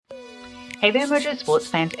Hey there, Mojo Sports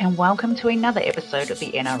fans, and welcome to another episode of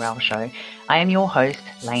the NRL Show. I am your host,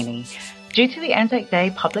 Lainey. Due to the Anzac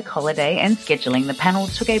Day public holiday and scheduling, the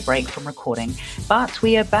panels took a break from recording, but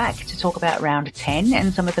we are back to talk about round 10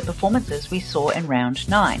 and some of the performances we saw in round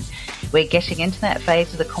 9. We're getting into that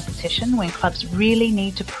phase of the competition when clubs really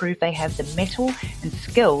need to prove they have the mettle and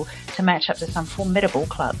skill to match up to some formidable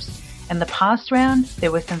clubs. In the past round,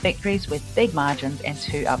 there were some victories with big margins and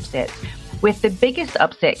 2 upsets, with the biggest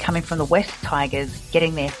upset coming from the West Tigers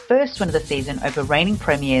getting their first win of the season over reigning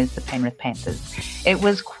premiers, the Penrith Panthers. It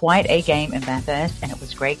was quite a game in Bathurst, and it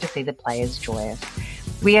was great to see the players joyous.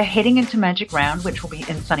 We are heading into Magic Round, which will be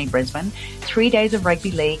in sunny Brisbane, 3 days of rugby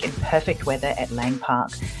league in perfect weather at Lang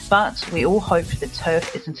Park. But we all hope the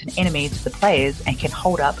turf isn't an enemy to the players and can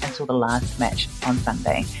hold up until the last match on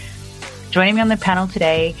Sunday. Joining me on the panel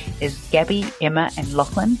today is Gabby, Emma and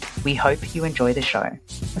Lachlan. We hope you enjoy the show.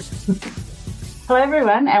 Hello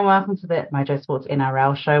everyone and welcome to the Mojo Sports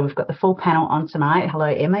NRL show. We've got the full panel on tonight. Hello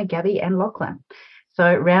Emma, Gabby and Lachlan.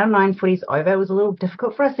 So round 9 footy's over. It was a little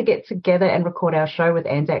difficult for us to get together and record our show with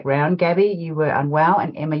Anzac Round. Gabby, you were unwell,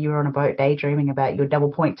 and Emma, you were on a boat daydreaming about your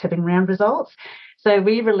double point tipping round results. So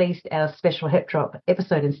we released our special hip drop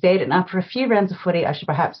episode instead, and after a few rounds of footy, I should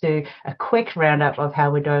perhaps do a quick roundup of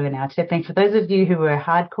how we're doing in our tipping. For those of you who are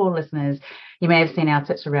hardcore listeners, you may have seen our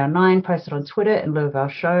tips for round 9 posted on Twitter in lieu of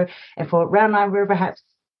our show. And for round 9, we're perhaps,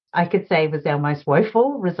 I could say, was our most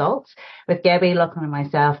woeful results, with Gabby, Lachlan and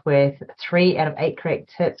myself with 3 out of 8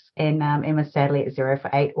 correct tips, and Emma sadly at 0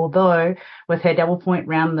 for 8. Although with her double point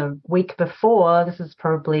round the week before, this is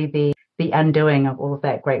probably the undoing of all of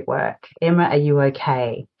that great work. Emma, are you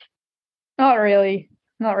okay? Not really.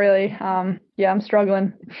 I'm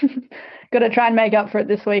struggling. Got to try and make up for it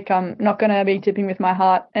this week. I'm not going to be tipping with my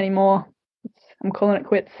heart anymore. I'm calling it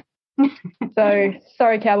quits. So,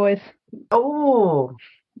 sorry, Cowboys. Oh,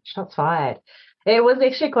 shots fired. It was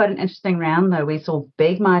actually quite an interesting round, though. We saw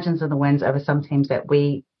big margins in the wins over some teams that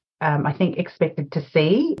we, I think, expected to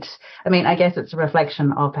see. I mean, I guess it's a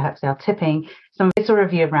reflection of perhaps our tipping. So let's a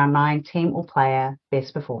review of round 9, team or player,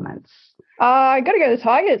 best performance. I got to go to the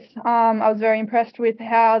Tigers. I was very impressed with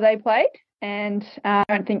how they played, and I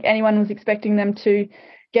don't think anyone was expecting them to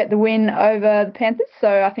get the win over the Panthers.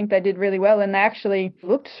 So I think they did really well, and they actually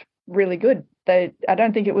looked really good. I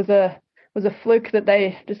don't think it was a fluke that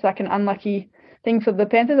they just like an unlucky thing for the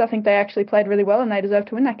Panthers. I think they actually played really well, and they deserve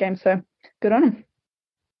to win that game. So good on them.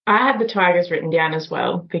 I had the Tigers written down as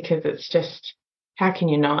well because it's just, how can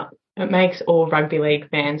you not? It makes all rugby league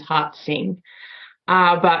fans' hearts sing.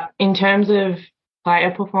 But in terms of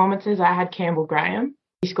player performances, I had Campbell Graham.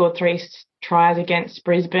 He scored 3 tries against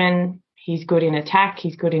Brisbane. He's good in attack,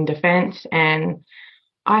 he's good in defence, and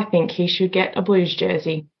I think he should get a Blues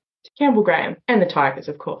jersey. Campbell Graham and the Tigers,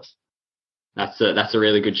 of course. That's a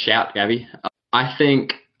really good shout, Gabby. I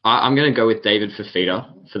think I'm going to go with David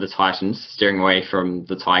Fifita for the Titans, steering away from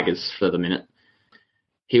the Tigers for the minute.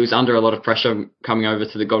 He was under a lot of pressure coming over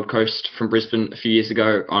to the Gold Coast from Brisbane a few years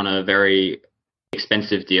ago on a very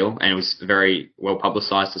expensive deal, and it was very well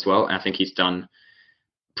publicised as well. And I think he's done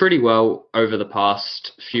pretty well over the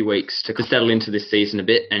past few weeks to settle into this season a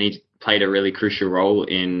bit, and he played a really crucial role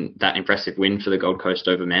in that impressive win for the Gold Coast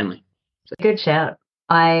over Manly. Good shout.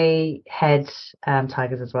 I had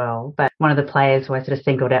Tigers as well, but one of the players who I sort of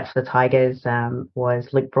singled out for the Tigers was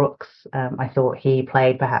Luke Brooks. I thought he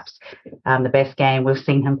played perhaps the best game we've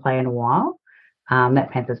seen him play in a while.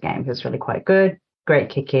 That Panthers game was really quite good. Great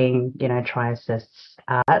kicking, try assists.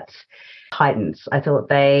 Titans, I thought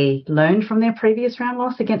they learned from their previous round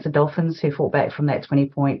loss against the Dolphins, who fought back from that 20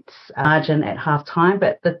 points margin at half time.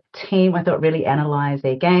 But the team, I thought, really analysed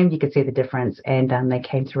their game. You could see the difference, and they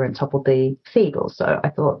came through and toppled the Seagulls. So I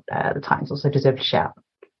thought the Titans also deserved a shout.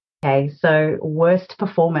 Okay, so worst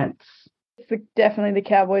performance. It's definitely the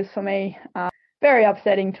Cowboys for me. Very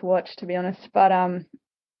upsetting to watch, to be honest. But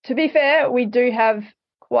to be fair, we do have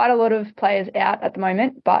quite a lot of players out at the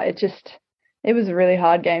moment, but it was a really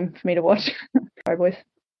hard game for me to watch. Sorry, boys.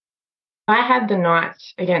 I had the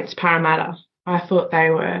Knights against Parramatta. I thought they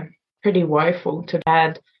were pretty woeful to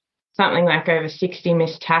add something like over 60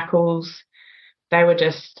 missed tackles. They were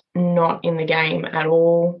just not in the game at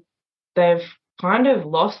all. They've kind of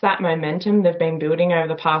lost that momentum they've been building over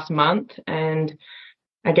the past month. And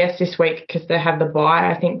I guess this week, because they have the bye,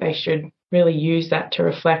 I think they should really use that to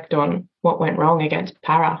reflect on what went wrong against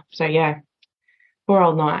Para. So, yeah, poor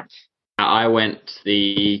old Knights. I went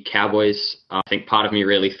the Cowboys. I think part of me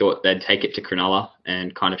really thought they'd take it to Cronulla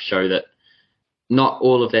and kind of show that not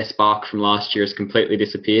all of their spark from last year has completely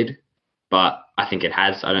disappeared, but I think it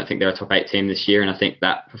has. I don't think they're a top 8 team this year, and I think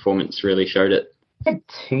that performance really showed it. I had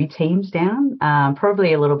two teams down,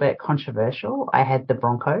 probably a little bit controversial. I had the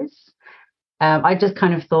Broncos. I just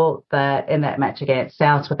kind of thought that in that match against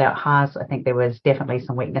South without Haas, I think there was definitely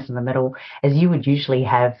some weakness in the middle, as you would usually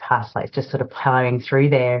have Haas like just sort of plowing through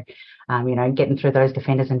there, getting through those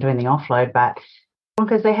defenders and doing the offload. But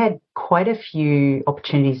Broncos, they had quite a few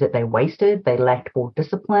opportunities that they wasted. They lacked ball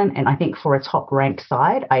discipline. And I think for a top-ranked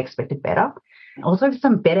side, I expected better. Also,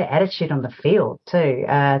 some better attitude on the field, too.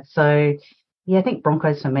 Yeah, I think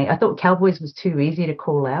Broncos for me. I thought Cowboys was too easy to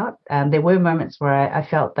call out. There were moments where I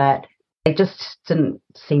felt that they just didn't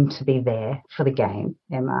seem to be there for the game,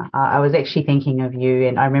 Emma. I was actually thinking of you,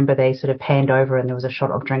 and I remember they sort of panned over and there was a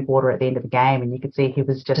shot of drink water at the end of the game, and you could see he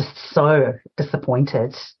was just so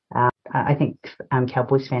disappointed. I think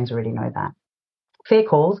Cowboys fans already know that. Fair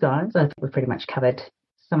calls, guys. I think we've pretty much covered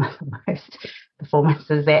some of the most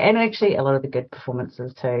performances there, and actually a lot of the good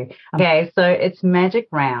performances too. Okay, so it's Magic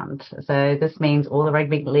Round. So this means all the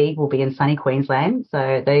rugby league will be in sunny Queensland.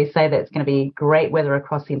 So they say that it's going to be great weather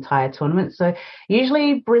across the entire tournament. So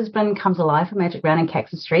usually Brisbane comes alive for Magic Round in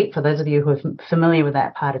Caxton Street. For those of you who are familiar with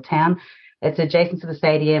that part of town, it's adjacent to the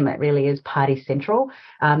stadium. It really is party central.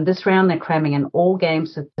 This round, they're cramming in all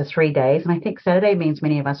games for 3 days. And I think Saturday means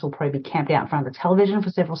many of us will probably be camped out in front of the television for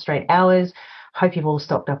several straight hours. Hope you've all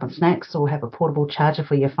stocked up on snacks or have a portable charger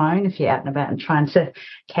for your phone if you're out and about and trying to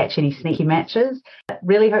catch any sneaky matches.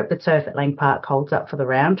 Really hope the turf at Lang Park holds up for the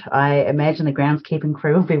round. I imagine the groundskeeping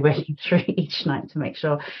crew will be working through each night to make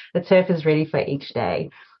sure the turf is ready for each day.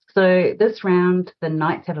 So this round, the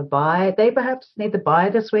Knights have a bye. They perhaps need the bye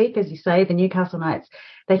this week, as you say. The Newcastle Knights,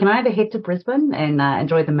 they can either head to Brisbane and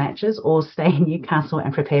enjoy the matches or stay in Newcastle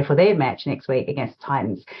and prepare for their match next week against the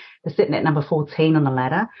Titans. They're sitting at number 14 on the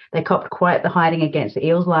ladder. They copped quite the hiding against the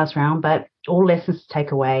Eels last round, but all lessons to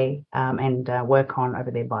take away and work on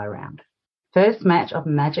over their bye round. First match of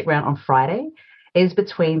Magic Round on Friday is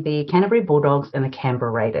between the Canterbury Bulldogs and the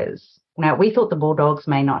Canberra Raiders. Now, we thought the Bulldogs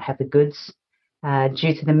may not have the goods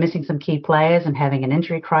due to them missing some key players and having an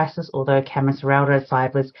injury crisis, although Cameron Ciraldo's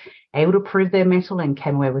side was able to prove their mettle and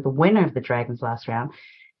came away with a win over the Dragons last round.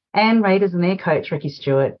 And Raiders and their coach, Ricky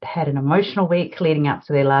Stewart, had an emotional week leading up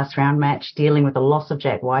to their last round match, dealing with the loss of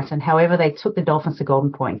Jack White. And however, they took the Dolphins to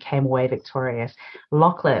Golden Point and came away victorious.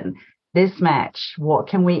 Lachlan, this match, what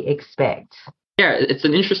can we expect? Yeah, it's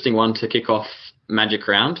an interesting one to kick off Magic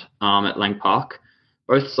Round at Lang Park.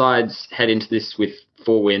 Both sides head into this with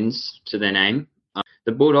 4 wins to their name.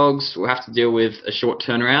 The Bulldogs will have to deal with a short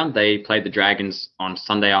turnaround. They played the Dragons on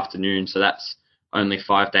Sunday afternoon, so that's only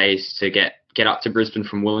 5 days to get up to Brisbane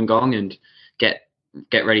from Wollongong and get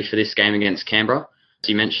ready for this game against Canberra. As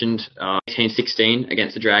you mentioned, 18-16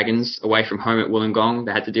 against the Dragons away from home at Wollongong.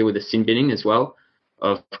 They had to deal with a sin binning as well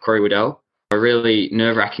of Corey Waddell. A really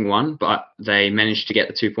nerve-wracking one, but they managed to get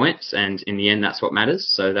the 2 points, and in the end, that's what matters,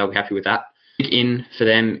 so they'll be happy with that. Big in for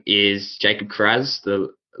them is Jacob Kraz,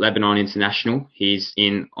 the Lebanon international. He's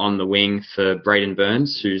in on the wing for Braden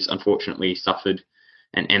Burns, who's unfortunately suffered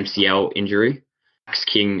an MCL injury. Max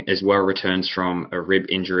King as well returns from a rib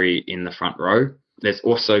injury in the front row. There's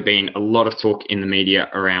also been a lot of talk in the media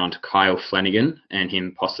around Kyle Flanagan and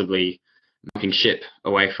him possibly jumping ship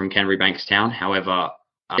away from Canterbury Bankstown. However,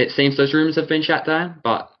 it seems those rumours have been shut down,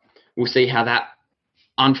 but we'll see how that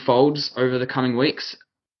unfolds over the coming weeks.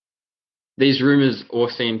 These rumours all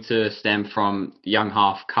seem to stem from young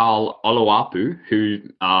half Carl Oloapu, who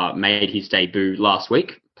made his debut last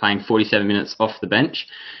week, playing 47 minutes off the bench,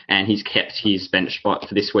 and he's kept his bench spot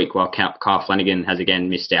for this week, while Carl Flanagan has again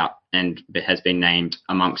missed out and has been named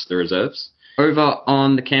amongst the reserves. Over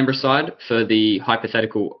on the Canberra side, for the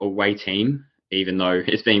hypothetical away team, even though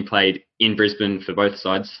it's being played in Brisbane for both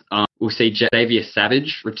sides, we'll see Xavier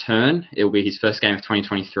Savage return. It'll be his first game of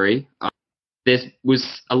 2023. There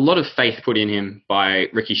was a lot of faith put in him by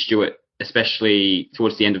Ricky Stewart, especially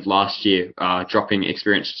towards the end of last year, dropping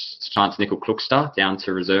experienced Chance Nickel-Kluckster down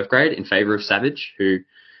to reserve grade in favour of Savage, who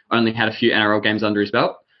only had a few NRL games under his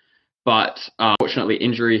belt. But unfortunately,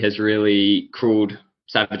 injury has really cruelled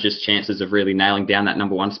Savage's chances of really nailing down that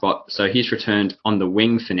number 1 spot. So he's returned on the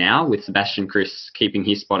wing for now, with Sebastian Chris keeping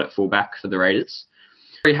his spot at fullback for the Raiders.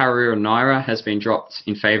 Harry Naira has been dropped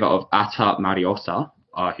in favour of Ata Mariosa,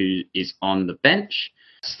 who is on the bench.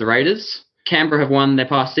 It's the Raiders. Canberra have won their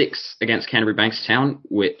past 6 against Canterbury Bankstown,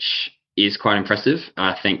 which is quite impressive.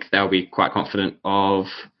 I think they'll be quite confident of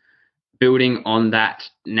building on that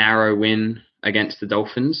narrow win against the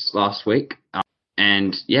Dolphins last week.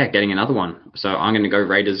 Getting another one. So I'm going to go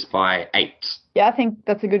Raiders by 8. Yeah, I think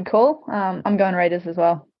that's a good call. I'm going Raiders as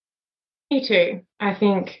well. Me too. I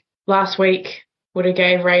think last week would have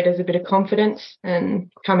gave Raiders a bit of confidence,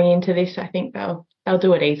 and coming into this, I think they'll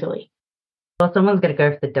do it easily. Well, someone's got to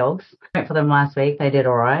go for the Dogs. I went for them last week. They did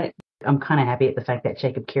all right. I'm kind of happy at the fact that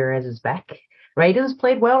Jacob Kiraz is back. Raiders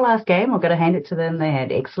played well last game. I've got to hand it to them. They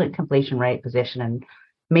had excellent completion rate, possession, and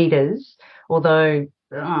meters. Although,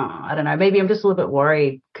 I don't know, maybe I'm just a little bit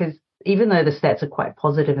worried because even though the stats are quite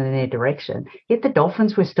positive in their direction, yet the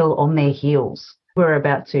Dolphins were still on their heels. We're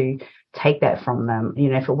about to take that from them.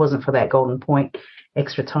 If it wasn't for that golden point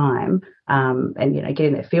extra time and,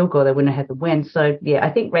 getting that field goal, they wouldn't have had the win. So, yeah,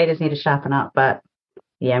 I think Raiders need to sharpen up. But,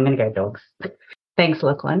 yeah, I'm going to go Dogs. Thanks,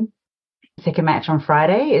 Lachlan. Second match on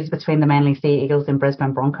Friday is between the Manly Sea Eagles and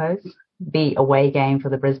Brisbane Broncos, the away game for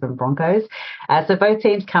the Brisbane Broncos. So both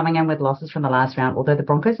teams coming in with losses from the last round, although the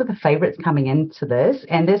Broncos are the favourites coming into this,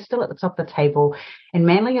 and they're still at the top of the table, and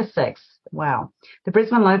Manly are sixth. Wow. The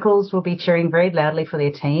Brisbane locals will be cheering very loudly for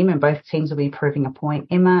their team, and both teams will be proving a point.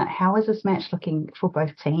 Emma, how is this match looking for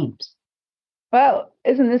both teams? Well,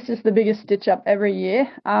 isn't this just the biggest stitch-up every year?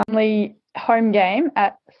 Only home game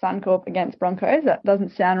at Suncorp against Broncos. That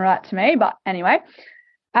doesn't sound right to me, but anyway.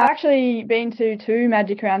 I've actually been to two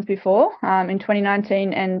Magic Rounds before, in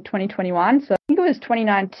 2019 and 2021. So I think it was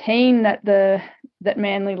 2019 that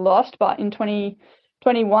Manly lost, but in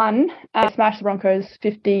 2021, smashed the Broncos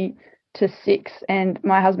 50-6, and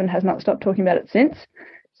my husband has not stopped talking about it since.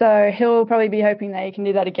 So he'll probably be hoping they can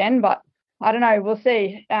do that again, but I don't know. We'll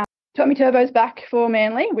see. Tommy Turbo's back for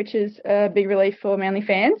Manly, which is a big relief for Manly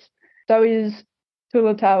fans. So is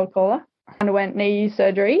Tulatau Kola. Underwent knee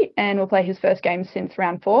surgery and will play his first game since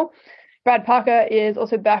round 4. Brad Parker is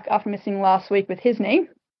also back after missing last week with his knee.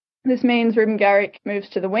 This means Ruben Garrick moves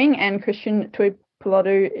to the wing and Christian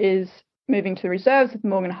Tuipulotu is moving to the reserves.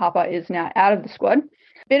 Morgan Harper is now out of the squad.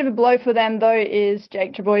 Bit of a blow for them, though, is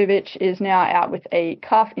Jake Trbojevic is now out with a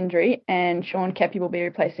calf injury and Sean Kepi will be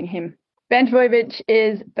replacing him. Ben Trbojevic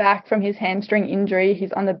is back from his hamstring injury.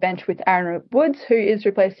 He's on the bench with Aaron Woods, who is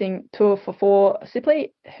replacing Tuafafo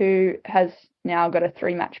Sipley, who has now got a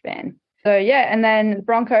 3-match ban. So, yeah, and then the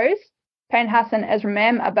Broncos, Payne Haas and Ezra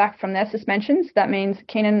Mam are back from their suspensions. That means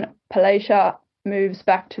Keenan Palacia moves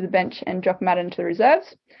back to the bench and Jock Madden to the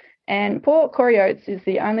reserves. And poor Corey Oates is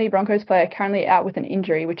the only Broncos player currently out with an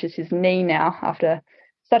injury, which is his knee now after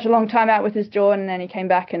such a long time out with his jaw, and then he came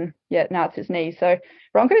back and, yeah, now it's his knee. So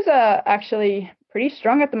Broncos are actually pretty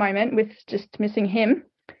strong at the moment with just missing him.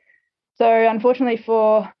 So unfortunately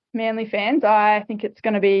for Manly fans, I think it's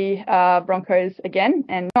going to be Broncos again,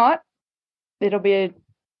 and not, it'll be a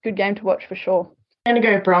good game to watch for sure. I'm going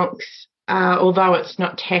to go Bronx, although it's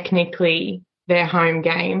not technically their home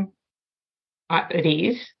game. It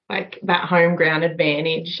is, like that home ground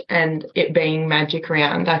advantage and it being Magic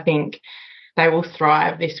Round, I think they will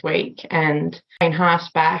thrive this week. And Payne Haas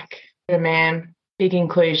back, man, big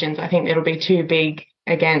inclusions. I think it'll be too big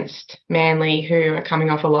against Manly, who are coming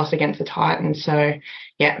off a loss against the Titans. So,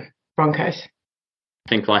 yeah, Broncos. I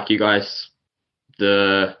think, like you guys,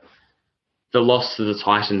 the loss to the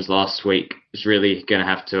Titans last week is really going to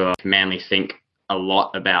have to Manly think a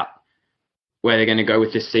lot about where they're going to go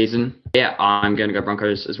with this season. Yeah, I'm going to go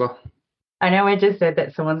Broncos as well. I know I just said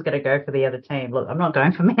that someone's going to go for the other team. Look, I'm not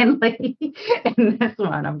going for Manly in this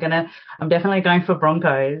one. I'm definitely going for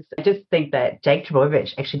Broncos. I just think that Jake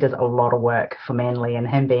Trbojevic actually does a lot of work for Manly, and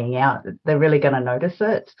him being out, they're really going to notice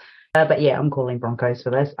it. But yeah, I'm calling Broncos for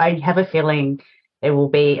this. I have a feeling it will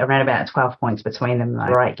be around about 12 points between them. Though.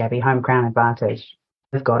 Right, Gabby, home ground advantage.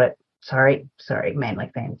 We've got it. Sorry, Manly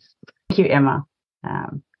fans. Thank you, Emma.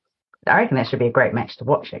 I reckon that should be a great match to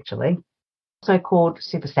watch, actually. Also called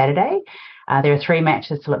Super Saturday. There are 3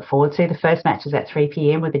 matches to look forward to. The first match is at 3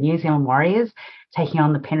 p.m. with the New Zealand Warriors taking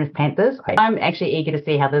on the Penrith Panthers. I'm actually eager to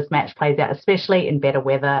see how this match plays out, especially in better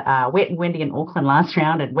weather. Wet and windy in Auckland last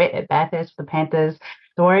round and wet at Bathurst for the Panthers.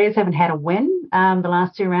 The Warriors haven't had a win the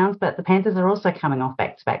last 2 rounds, but the Panthers are also coming off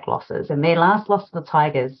back-to-back losses. And their last loss to the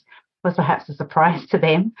Tigers was perhaps a surprise to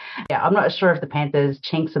them. Yeah, I'm not sure if the Panthers'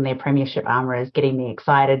 chinks in their premiership armour is getting me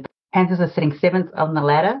excited. Panthers are sitting 7th on the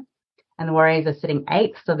ladder, and the Warriors are sitting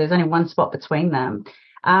 8th, so there's only 1 spot between them.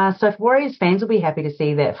 So Warriors fans will be happy to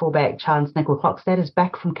see that fullback Charles Nicoll-Klokstad is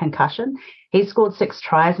back from concussion. He scored 6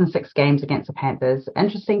 tries in 6 games against the Panthers.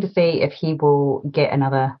 Interesting to see if he will get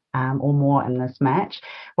another or more in this match.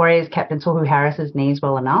 Warriors captain Tohu Harris's knees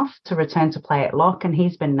well enough to return to play at lock, and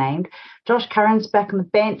he's been named. Josh Curran's back on the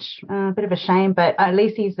bench. A bit of a shame, but at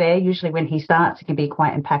least he's there. Usually when he starts, he can be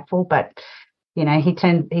quite impactful, but you know, he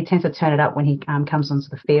tends to turn it up when he comes onto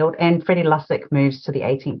the field. And Freddie Lussick moves to the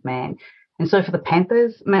 18th man. And so for the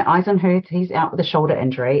Panthers, Matt Eisenhuth, he's out with a shoulder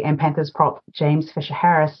injury, and Panthers prop James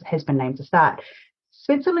Fisher-Harris has been named to start.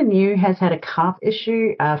 Spencer Lemieux has had a calf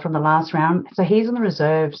issue from the last round, so he's in the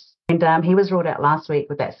reserves, and he was ruled out last week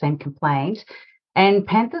with that same complaint. And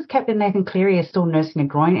Panthers captain Nathan Cleary is still nursing a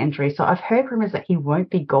groin injury, so I've heard rumours that he won't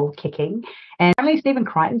be goal kicking. And apparently Stephen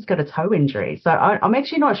Crichton's got a toe injury, so I'm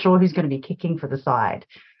actually not sure who's going to be kicking for the side.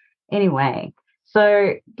 Anyway,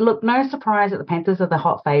 so look, no surprise that the Panthers are the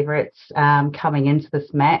hot favourites coming into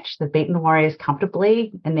this match. They've beaten the Warriors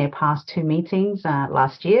comfortably in their past two meetings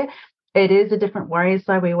last year. It is a different Warriors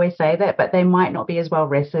side, we always say that, but they might not be as well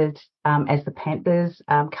rested as the Panthers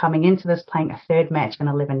coming into this, playing a third match in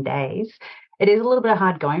 11 days. It is a little bit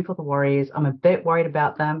hard going for the Warriors. I'm a bit worried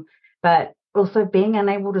about them, but also being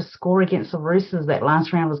unable to score against the Roosters that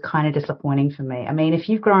last round was kind of disappointing for me. I mean, if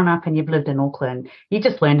you've grown up and you've lived in Auckland, you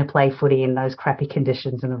just learn to play footy in those crappy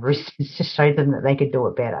conditions, and the Roosters just showed them that they could do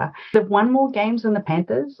it better. They've won more games than the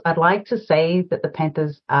Panthers. I'd like to say that the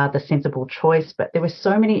Panthers are the sensible choice, but there were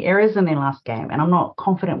so many errors in their last game, and I'm not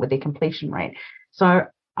confident with their completion rate. So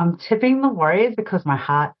I'm tipping the Warriors because my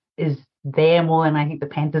heart is there more than I think the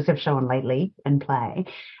Panthers have shown lately in play.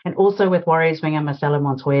 And also with Warriors winger Marcelo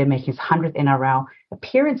Montoya making his 100th NRL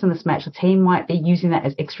appearance in this match, the team might be using that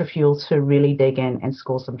as extra fuel to really dig in and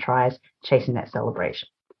score some tries, chasing that celebration.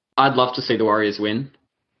 I'd love to see the Warriors win,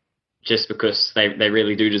 just because they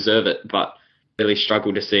really do deserve it, but really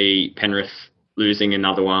struggle to see Penrith losing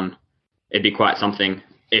another one. It'd be quite something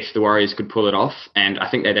if the Warriors could pull it off, and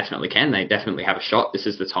I think they definitely can. They definitely have a shot. This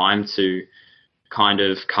is the time to kind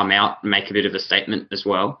of come out and make a bit of a statement as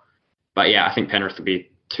well. But yeah, I think Penrith will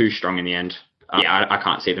be too strong in the end. I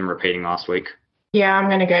can't see them repeating last week. Yeah, I'm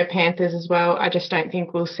going to go Panthers as well. I just don't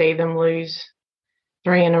think we'll see them lose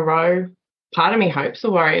 3 in a row. Part of me hopes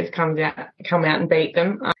the Warriors come out and beat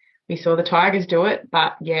them. We saw the Tigers do it,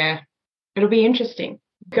 but yeah, it'll be interesting.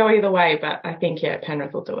 Go either way, but I think, yeah,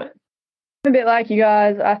 Penrith will do it. A bit like you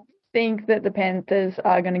guys, I think that the Panthers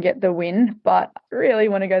are going to get the win, but I really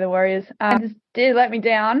want to go the Warriors. Just did let me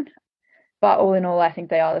down, but all in all, I think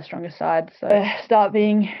they are the strongest side. So start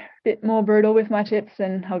being a bit more brutal with my tips,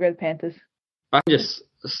 and I'll go the Panthers. I can just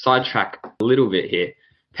sidetrack a little bit here.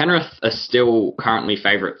 Penrith are still currently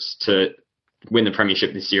favourites to win the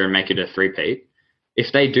premiership this year and make it a three-peat.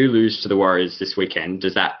 If they do lose to the Warriors this weekend,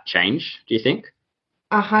 does that change, do you think?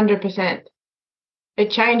 100%. It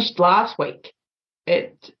changed last week.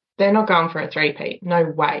 They're not going for a three-peat. No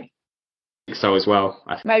way. I think so as well.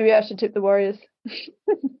 Maybe I should tip the Warriors.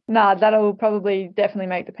 Nah, that'll probably definitely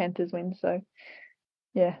make the Panthers win. So,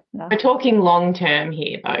 yeah, no. We're talking long-term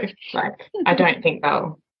here, though. Like, I don't think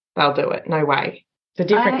they'll do it. No way. It's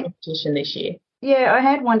a different competition this year. Yeah, I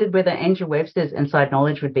had wondered whether Andrew Webster's inside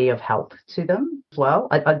knowledge would be of help to them as well.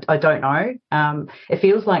 I don't know. It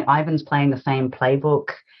feels like Ivan's playing the same playbook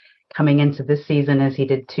coming into this season as he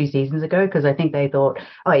did 2 seasons ago, because I think they thought,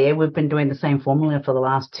 oh yeah, we've been doing the same formula for the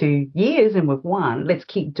last 2 years and we've won. Let's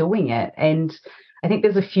keep doing it. And I think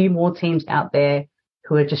there's a few more teams out there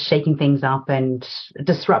who are just shaking things up and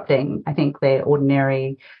disrupting, I think, their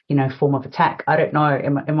ordinary, form of attack. I don't know.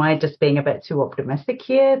 Am I just being a bit too optimistic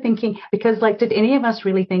here, thinking, because did any of us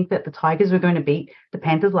really think that the Tigers were going to beat the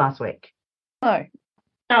Panthers last week? No,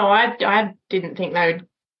 I didn't think they would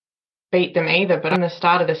beat them either, but on the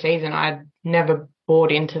start of the season, I'd never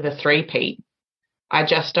bought into the three-peat. I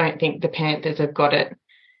just don't think the Panthers have got it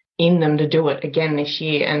in them to do it again this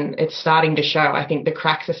year, and it's starting to show. I think the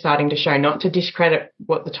cracks are starting to show, not to discredit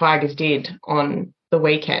what the Tigers did on the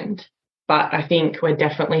weekend, but I think we're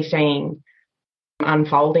definitely seeing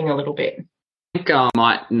unfolding a little bit. I think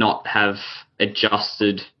might not have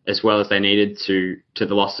adjusted as well as they needed to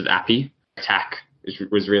the loss of Appy. Attack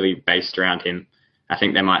was really based around him. I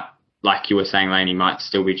think they might, like you were saying, Lainey, might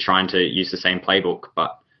still be trying to use the same playbook,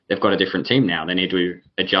 but they've got a different team now. They need to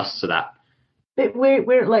adjust to that. But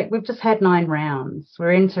we've just had 9 rounds.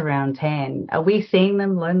 We're into round 10. Are we seeing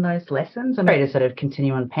them learn those lessons? I'm ready to sort of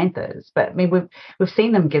continue on Panthers, but I mean we've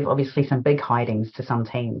seen them give obviously some big hidings to some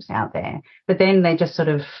teams out there, but then they just sort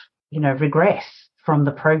of regress from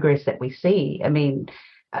the progress that we see. I mean,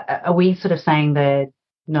 are we sort of saying they're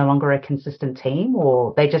no longer a consistent team,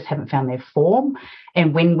 or they just haven't found their form?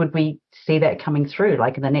 And when would we see that coming through?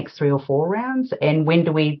 Like in the next 3 or 4 rounds? And when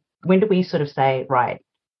do we sort of say, right,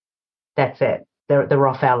 that's it, they're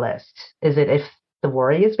off our list? Is it if the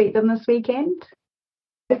Warriors beat them this weekend?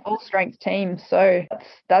 All strength team, so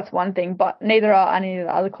that's one thing, but neither are any of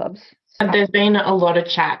the other clubs. There's been a lot of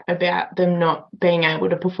chat about them not being able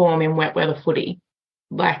to perform in wet weather footy.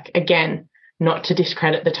 Like, again, not to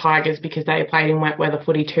discredit the Tigers because they played in wet weather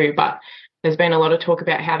footy too, but there's been a lot of talk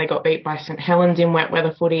about how they got beat by St Helens in wet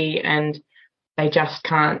weather footy, and they just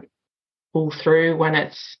can't pull through when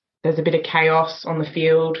there's a bit of chaos on the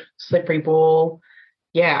field, slippery ball.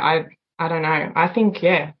 Yeah, I don't know. I think,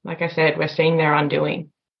 yeah, like I said, we're seeing their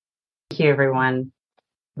undoing. Thank you, everyone.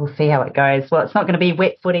 we'll see how it goes. Well, it's not going to be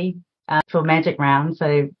wet footy for Magic Round,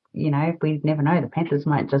 so, we never know. The Panthers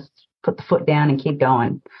might just put the foot down and keep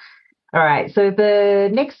going. All right, so the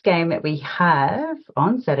next game that we have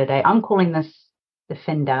on Saturday, I'm calling this the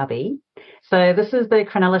Finn Derby. So this is the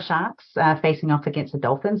Cronulla Sharks facing off against the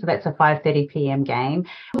Dolphins. So that's a 5:30 p.m. game.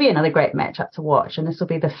 It'll be another great matchup to watch, and this will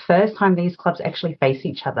be the first time these clubs actually face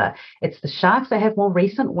each other. It's the Sharks that have more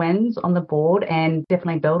recent wins on the board and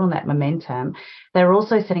definitely build on that momentum. They're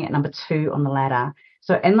also sitting at number 2 on the ladder.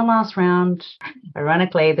 So in the last round,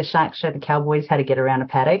 ironically, the Sharks showed the Cowboys how to get around a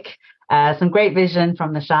paddock. Some great vision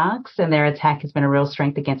from the Sharks, and their attack has been a real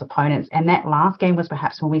strength against opponents. And that last game was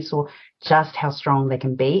perhaps when we saw just how strong they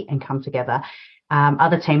can be and come together.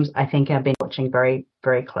 Other teams, I think, have been watching very,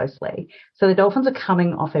 very closely. So the Dolphins are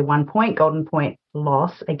coming off a 1-point Golden Point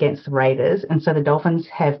loss against the Raiders. And so the Dolphins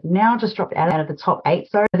have now just dropped out of the top 8.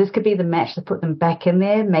 So this could be the match to put them back in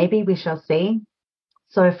there. Maybe we shall see.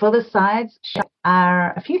 So for the sides,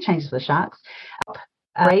 are a few changes for the Sharks.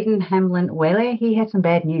 Braden Hamlin-Wele, he had some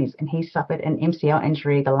bad news, and he suffered an MCL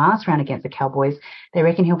injury the last round against the Cowboys. They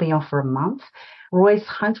reckon he'll be off for a month. Royce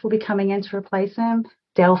Hunt will be coming in to replace him.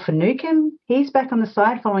 Dale Finucane, he's back on the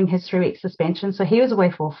side following his 3-week suspension. So he was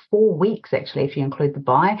away for 4 weeks, actually, if you include the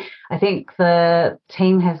bye. I think the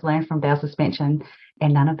team has learned from Dale's suspension,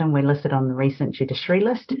 and none of them were listed on the recent judiciary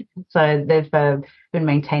list. So they've been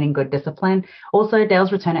maintaining good discipline. Also,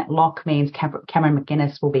 Dale's return at lock means Cameron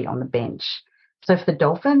McGuinness will be on the bench. So for the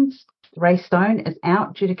Dolphins, Ray Stone is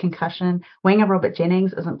out due to concussion. Winger Robert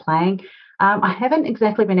Jennings isn't playing. I haven't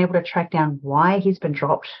exactly been able to track down why he's been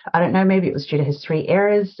dropped. I don't know, maybe it was due to his 3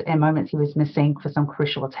 errors and moments he was missing for some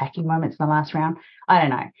crucial attacking moments in the last round. I don't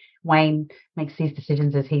know. Wayne makes these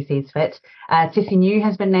decisions as he sees fit. Tesi New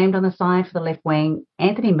has been named on the side for the left wing.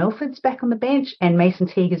 Anthony Milford's back on the bench, and Mason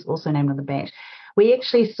Teague is also named on the bench. We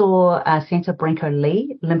actually saw centre Brinko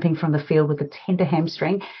Lee limping from the field with a tender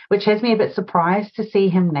hamstring, which has me a bit surprised to see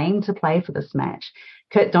him named to play for this match.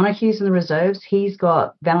 Kurt Donohue's in the reserves. He's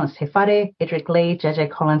got Valence Hefare, Edric Lee,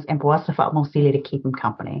 JJ Collins, and Boasa Fatmosili to keep him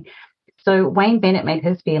company. So Wayne Bennett made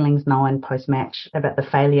his feelings known post-match about the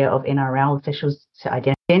failure of NRL officials to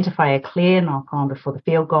identify a clear knock-on before the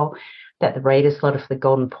field goal that the Raiders slotted for the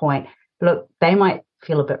Golden Point. Look, they might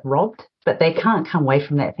feel a bit robbed, but they can't come away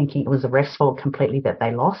from that thinking it was the ref's fault completely that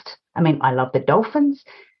they lost. I mean, I love the Dolphins.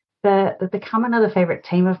 They've become another favourite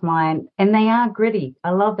team of mine, and they are gritty.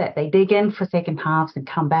 I love that. They dig in for second halves and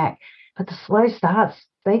come back. But the slow starts,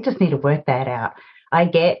 they just need to work that out. I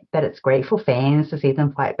get that it's great for fans to see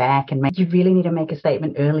them fight back, and you really need to make a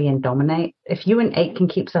statement early and dominate. If Ewan Aitken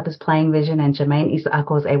keeps up his playing vision and Jermaine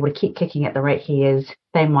Issa-Ako is able to keep kicking at the rate he is,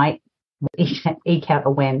 they might eke out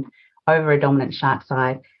a win over a dominant Shark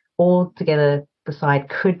side. Altogether, the side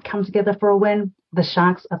could come together for a win. The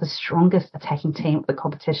Sharks are the strongest attacking team of the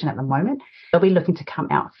competition at the moment. They'll be looking to come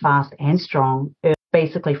out fast and strong,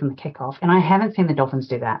 basically from the kickoff. And I haven't seen the Dolphins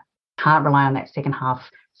do that. Can't rely on that second half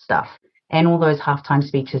stuff and all those halftime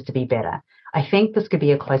speeches to be better. I think this could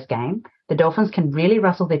be a close game. The Dolphins can really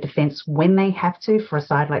rustle their defence when they have to for a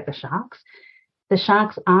side like the Sharks. The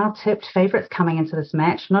Sharks are tipped favourites coming into this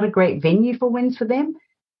match. Not a great venue for wins for them,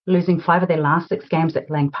 losing 5 of their last 6 games at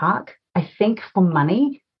Lang Park. I think for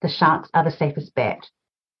money, the Sharks are the safest bet.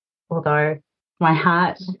 Although my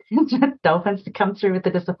heart Dolphins to come through with the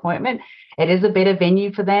disappointment. It is a better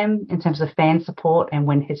venue for them in terms of fan support and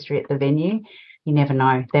win history at the venue. You never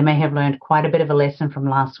know. They may have learned quite a bit of a lesson from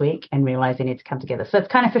last week and realise they need to come together. So it's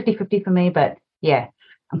kind of 50-50 for me, but yeah,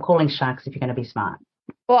 I'm calling Sharks if you're going to be smart.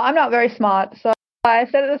 Well, I'm not very smart, so I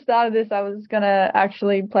said at the start of this I was going to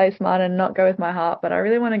actually play smart and not go with my heart, but I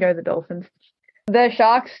really want to go the Dolphins. The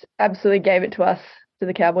Sharks absolutely gave it to us, to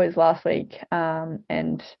the Cowboys last week,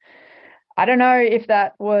 and I don't know if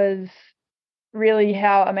that was really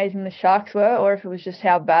how amazing the Sharks were or if it was just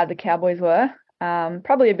how bad the Cowboys were.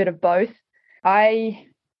 Probably a bit of both. I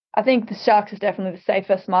think the Sharks is definitely the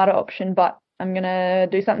safer, smarter option, but I'm going to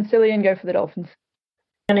do something silly and go for the Dolphins.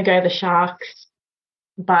 I'm going to go the Sharks,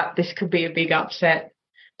 but this could be a big upset.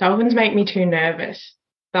 Dolphins make me too nervous.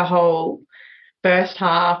 The whole first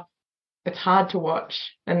half, it's hard to watch,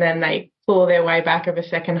 and then they claw their way back of a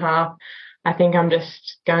second half. I think I'm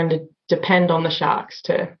just going to depend on the Sharks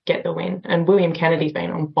to get the win. And William Kennedy's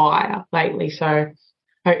been on fire lately, so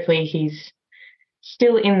hopefully he's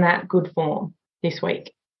still in that good form this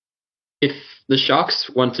week. If the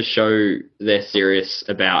Sharks want to show they're serious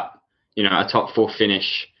about, a top 4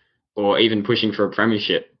 finish or even pushing for a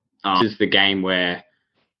premiership, this is the game where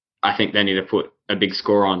I think they need to put a big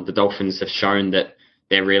score on. The Dolphins have shown that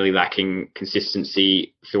they're really lacking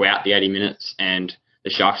consistency throughout the 80 minutes, and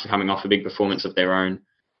the Sharks are coming off a big performance of their own.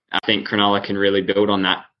 I think Cronulla can really build on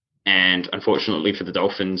that And unfortunately for the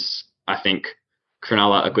Dolphins, I think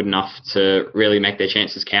Cronulla are good enough to really make their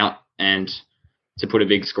chances count and to put a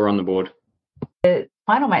big score on the board. The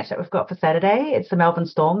final match that we've got for Saturday, it's the Melbourne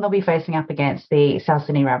Storm. They'll be facing up against the South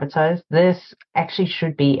Sydney Rabbitohs. This actually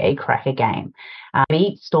should be a cracker game.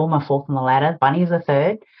 Storm are fourth on the ladder. Bunnies are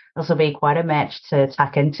third. This will be quite a match to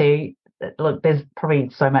tuck into. Look, there's probably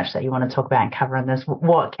so much that you want to talk about and cover in this.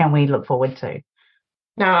 What can we look forward to?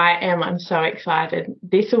 No, I am. I'm so excited.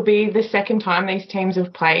 This will be the second time these teams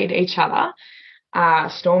have played each other.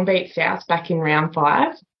 Storm beat South back in round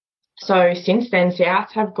 5. So since then,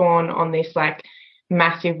 South have gone on this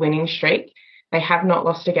massive winning streak. They have not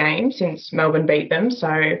lost a game since Melbourne beat them. So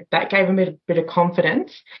that gave them a bit of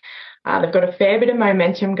confidence. They've got a fair bit of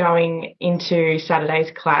momentum going into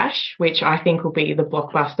Saturday's clash, which I think will be the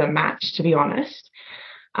blockbuster match, to be honest.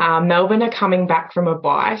 Melbourne are coming back from a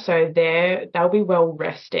bye, so they'll be well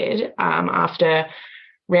rested after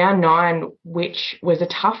round 9, which was a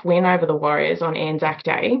tough win over the Warriors on Anzac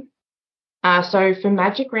Day. So for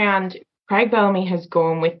Magic Round, Craig Bellamy has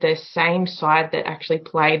gone with the same side that actually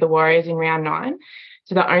played the Warriors in round 9.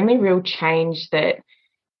 So the only real change that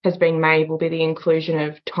has been made will be the inclusion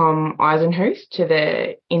of Tom Eisenhuth to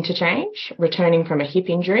the interchange, returning from a hip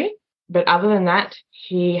injury. But other than that,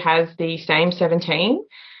 he has the same 17,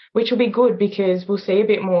 which will be good because we'll see a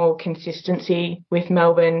bit more consistency with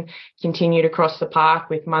Melbourne continued across the park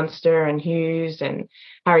with Munster and Hughes and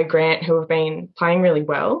Harry Grant, who have been playing really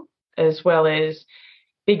well as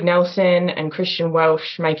Big Nelson and Christian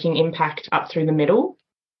Welsh making impact up through the middle.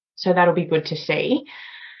 So that'll be good to see.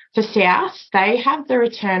 For South, they have the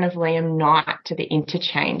return of Liam Knight to the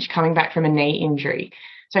interchange, coming back from a knee injury.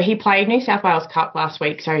 So he played New South Wales Cup last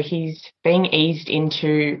week, so he's being eased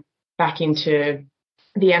back into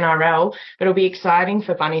the NRL. But it'll be exciting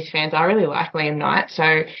for Bunnies fans. I really like Liam Knight,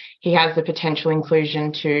 so he has the potential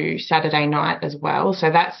inclusion to Saturday night as well.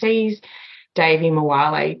 So that sees Davey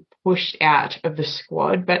Mawale pushed out of the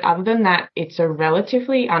squad. But other than that, it's a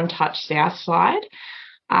relatively untouched South side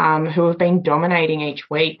who have been dominating each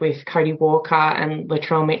week with Cody Walker and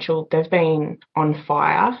Latrell Mitchell. They've been on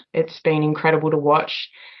fire. It's been incredible to watch.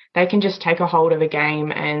 They can just take a hold of a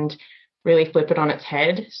game and really flip it on its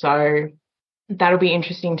head. So that'll be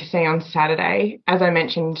interesting to see on Saturday. As I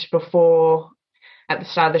mentioned before at the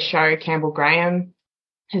start of the show, Campbell Graham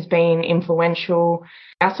has been influential.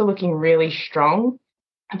 Souths are looking really strong.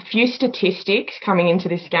 A few statistics coming into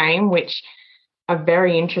this game, which are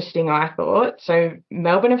very interesting, I thought. So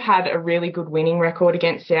Melbourne have had a really good winning record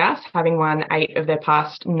against South, having won 8 of their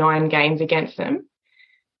past 9 games against them.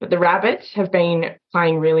 But the Rabbits have been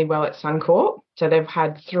playing really well at Suncorp, so they've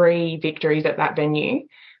had 3 victories at that venue,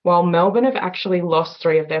 while Melbourne have actually lost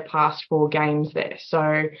 3 of their past 4 games there.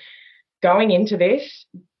 So going into this,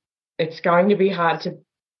 it's going to be hard to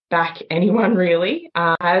back anyone really,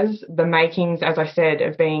 has the makings, as I said,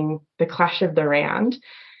 of being the clash of the round.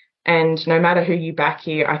 And no matter who you back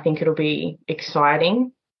here, I think it'll be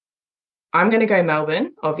exciting. I'm going to go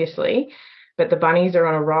Melbourne, obviously, but the Bunnies are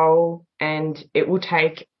on a roll and it will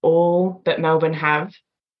take all that Melbourne have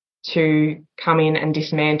to come in and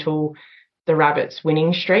dismantle the Rabbits'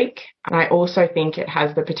 winning streak. And I also think it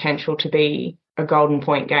has the potential to be a golden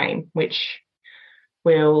point game, which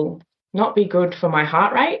will not be good for my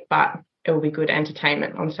heart rate, but it will be good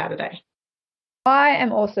entertainment on Saturday. I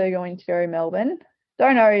am also going to go Melbourne.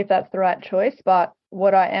 Don't know if that's the right choice, but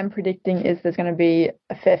what I am predicting is there's going to be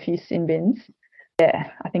a fair few sin bins. Yeah,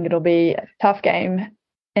 I think it'll be a tough game,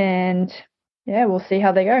 and yeah, we'll see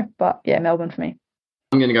how they go. But yeah, Melbourne for me.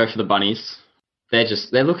 I'm going to go for the Bunnies.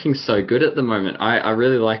 They're looking so good at the moment. I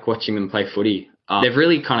really like watching them play footy. They've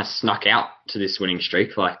really kind of snuck out to this winning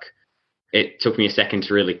streak. It took me a second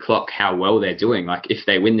to really clock how well they're doing. If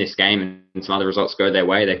they win this game and some other results go their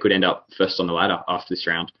way, they could end up first on the ladder after this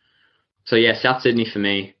round. So yeah, South Sydney for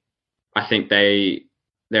me, I think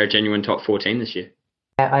they're a genuine top 14 this year.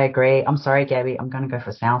 Yeah, I agree. I'm sorry, Gabby. I'm going to go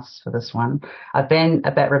for Souths for this one. I've been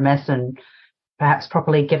a bit remiss in perhaps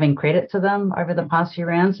properly giving credit to them over the past few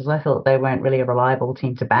rounds, as I thought they weren't really a reliable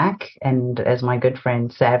team to back. And as my good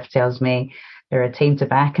friend Sav tells me, they're a team to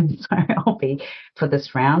back, and so I'll be for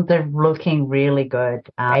this round. They're looking really good,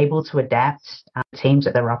 able to adapt teams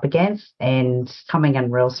that they're up against and coming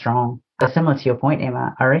in real strong. Similar to your point,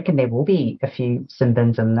 Emma, I reckon there will be a few sin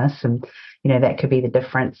bins in this, and that could be the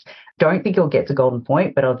difference. Don't think it'll get to golden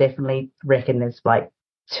point, but I'll definitely reckon there's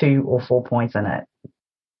 2 or 4 points in it.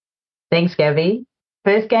 Thanks, Gabby.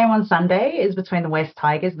 First game on Sunday is between the West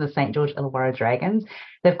Tigers and the St. George Illawarra Dragons.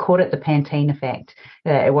 They've called it the Pantene effect.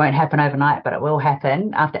 It won't happen overnight, but it will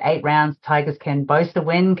happen. After 8 rounds, Tigers can boast a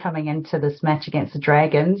win coming into this match against the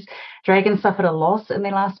Dragons. Dragons suffered a loss in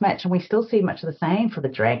their last match, and we still see much of the same for the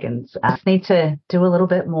Dragons. Just need to do a little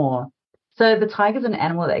bit more. So the Tigers are an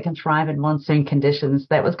animal that can thrive in monsoon conditions.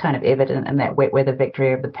 That was kind of evident in that wet weather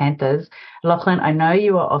victory of the Panthers. Lachlan, I know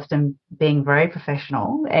you are often being very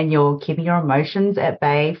professional and you're keeping your emotions at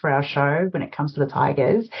bay for our show when it comes to the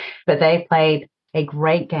Tigers, but they played a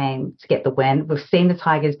great game to get the win. We've seen the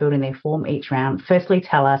Tigers building their form each round. Firstly,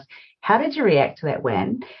 tell us, how did you react to that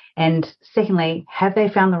win? And secondly, have they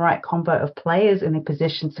found the right combo of players in their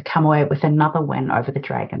positions to come away with another win over the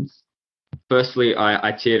Dragons? Firstly,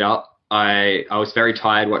 I teared up. I was very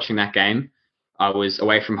tired watching that game. I was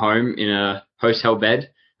away from home in a hotel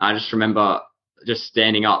bed. I just remember just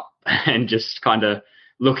standing up and just kind of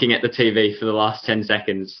looking at the TV for the last 10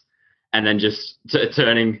 seconds and then just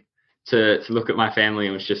turning to look at my family.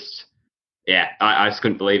 It was just, I just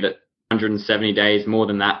couldn't believe it. 170 days, more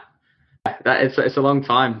than that. It's a long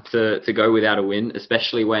time to go without a win,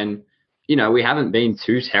 especially when, we haven't been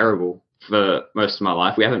too terrible for most of my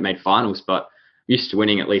life. We haven't made finals, but used to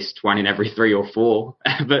winning at least one in every 3 or 4.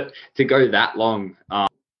 But to go that long,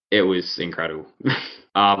 it was incredible.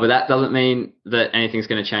 But that doesn't mean that anything's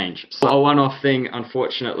going to change. So a one-off thing,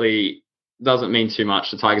 unfortunately, doesn't mean too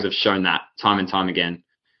much. The Tigers have shown that time and time again.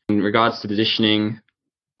 In regards to positioning,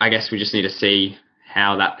 I guess we just need to see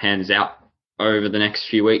how that pans out over the next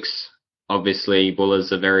few weeks. Obviously,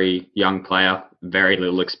 Buller's a very young player, very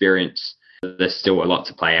little experience. There's still a lot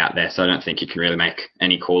to play out there, so I don't think you can really make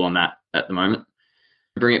any call on that at the moment.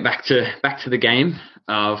 Bring it back to the game.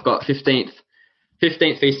 I've got 15th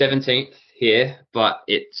v 17th here, but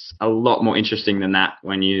it's a lot more interesting than that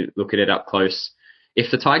when you look at it up close.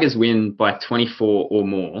 If the Tigers win by 24 or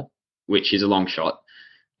more, which is a long shot,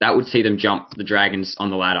 that would see them jump the Dragons on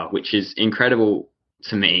the ladder, which is incredible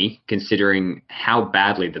to me, considering how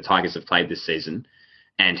badly the Tigers have played this season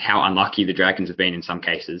and how unlucky the Dragons have been in some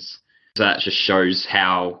cases. So that just shows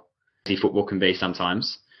how easy football can be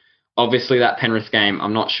sometimes. Obviously, that Penrith game,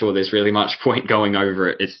 I'm not sure there's really much point going over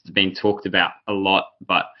it. It's been talked about a lot,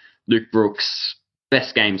 but Luke Brooks,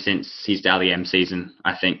 best game since his Dally M season,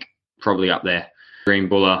 I think, probably up there. Green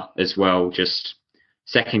Buller as well, just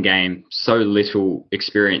second game, so little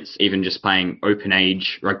experience, even just playing open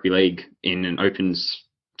age rugby league in an opens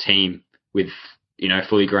team with,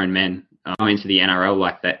 fully grown men into the NRL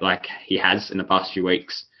like that, like he has in the past few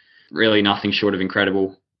weeks. Really nothing short of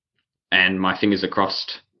incredible, and my fingers are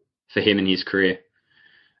crossed for him in his career.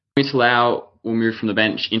 Lau will move from the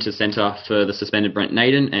bench into centre for the suspended Brent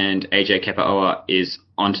Naden, and AJ Kepaoa is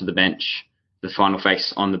onto the bench, the final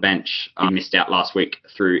face on the bench. Missed out last week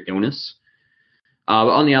through illness. But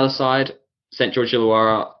on the other side, St. George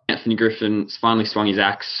Illawarra, Anthony Griffin's finally swung his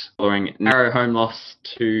axe following a narrow home loss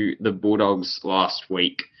to the Bulldogs last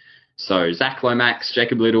week. So Zach Lomax,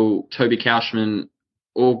 Jacob Little, Toby Kaushman,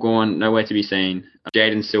 all gone, nowhere to be seen.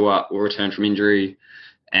 Jaden Sewer will return from injury,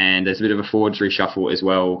 and there's a bit of a forwards reshuffle as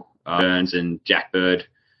well. Burns and Jack Bird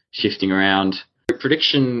shifting around.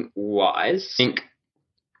 Prediction-wise, I think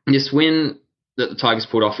this win that the Tigers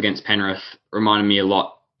pulled off against Penrith reminded me a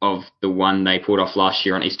lot of the one they pulled off last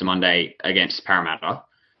year on Easter Monday against Parramatta.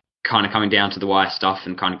 Kind of coming down to the wire stuff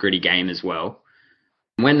and kind of gritty game as well.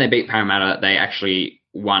 When they beat Parramatta, they actually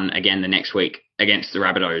won again the next week against the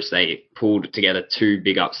Rabbitohs. They pulled together 2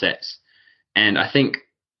 big upsets. And I think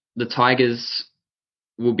the Tigers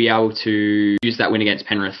will be able to use that win against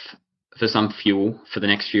Penrith for some fuel for the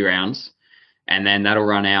next few rounds. And then that'll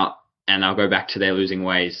run out and they'll go back to their losing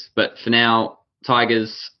ways. But for now,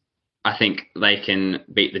 Tigers, I think they can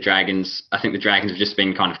beat the Dragons. I think the Dragons have just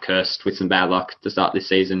been kind of cursed with some bad luck to start this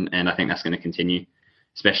season, and I think that's going to continue,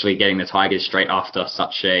 especially getting the Tigers straight after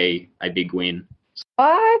such a big win.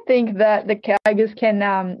 I think that the Tigers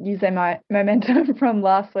can use their momentum from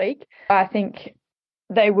last week. I think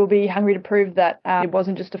they will be hungry to prove that it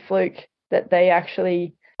wasn't just a fluke, that they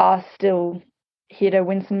actually are still here to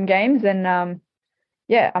win some games. And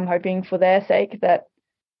I'm hoping for their sake that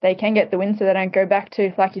they can get the win so they don't go back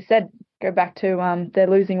to, like you said, their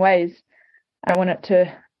losing ways. I don't want it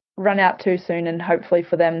to run out too soon, and hopefully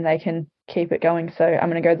for them they can keep it going. So I'm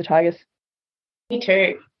going to go the Tigers. Me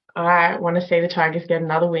too. I want to see the Tigers get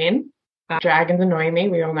another win. Dragons annoy me.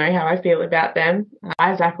 We all know how I feel about them.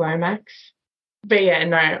 Zach Lomax. But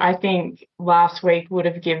I think last week would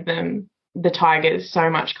have given the Tigers so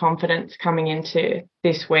much confidence coming into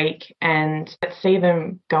this week, and let's see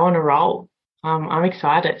them go on a roll. I'm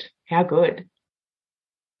excited. How good.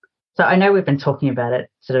 So I know we've been talking about it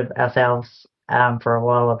sort of ourselves for a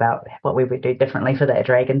while about what we would do differently for that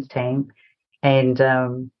Dragons team. And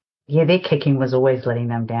their kicking was always letting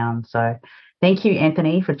them down. So thank you,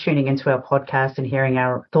 Anthony, for tuning into our podcast and hearing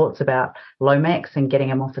our thoughts about Lomax and getting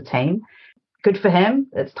him off the team. Good for him.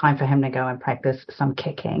 It's time for him to go and practice some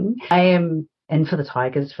kicking. I am in for the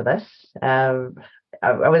Tigers for this.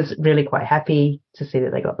 I was really quite happy to see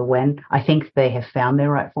that they got the win. I think they have found their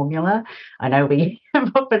right formula. I know we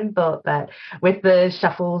have often thought that with the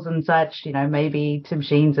shuffles and such, maybe Tim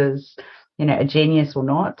Sheens is, a genius or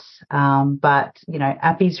not. But,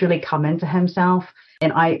 Appy's really come into himself.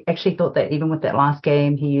 And I actually thought that even with that last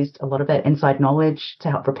game, he used a lot of that inside knowledge to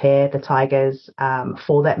help prepare the Tigers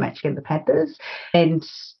for that match against the Panthers. And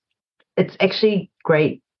it's actually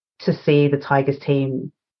great to see the Tigers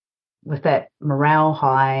team with that morale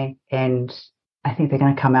high, and I think they're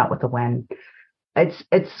going to come out with a win.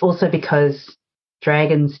 It's also because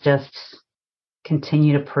Dragons just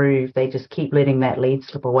continue to prove they just keep letting that lead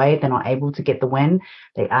slip away. They're not able to get the win.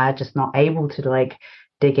 They are just not able to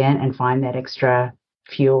dig in and find that extra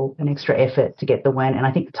fuel and extra effort to get the win. And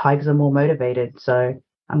I think the Tigers are more motivated. So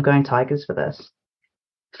I'm going Tigers for this.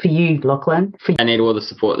 For you, Lachlan. They need all the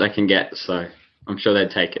support they can get, so I'm sure they'd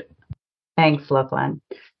take it. Thanks, Lachlan.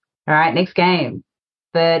 All right, next game.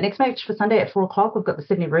 The next match for Sunday at 4 o'clock, we've got the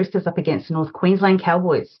Sydney Roosters up against the North Queensland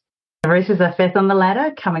Cowboys. The Roosters are 5th on the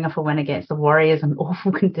ladder, coming off a win against the Warriors in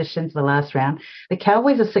awful conditions the last round. The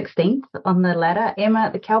Cowboys are 16th on the ladder. Emma,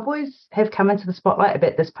 the Cowboys have come into the spotlight a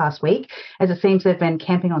bit this past week, as it seems they've been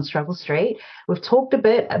camping on Struggle Street. We've talked a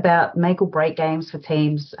bit about make or break games for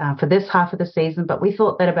teams for this half of the season, but we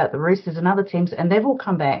thought that about the Roosters and other teams, and they've all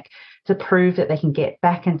come back to prove that they can get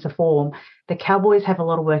back into form. The Cowboys have a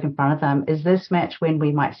lot of work in front of them. Is this match when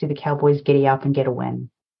we might see the Cowboys giddy up and get a win?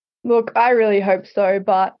 Look, I really hope so,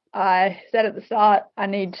 but I said at the start, I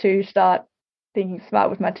need to start thinking smart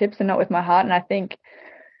with my tips and not with my heart. And I think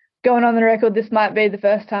going on the record, this might be the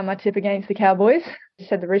first time I tip against the Cowboys. I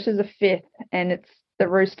said the Roosters are 5th, and it's the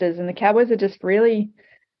Roosters, and the Cowboys are just really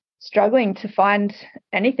struggling to find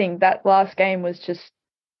anything. That last game was just,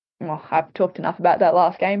 I've talked enough about that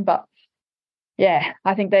last game, but yeah,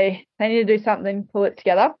 I think they need to do something, pull it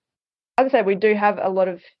together. As I said, we do have a lot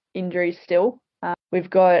of injuries still. We've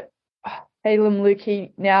got Halem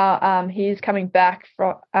Lukey now. He's coming back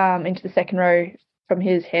from into the second row from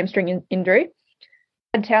his hamstring injury.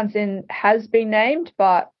 Townsend has been named,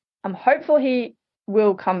 but I'm hopeful he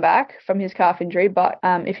will come back from his calf injury. But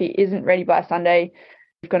if he isn't ready by Sunday,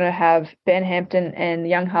 we're going to have Ben Hampton and the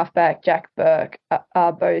young halfback Jake Burke. They're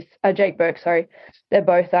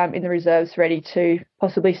both in the reserves, ready to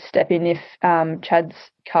possibly step in if Chad's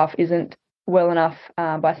calf isn't well enough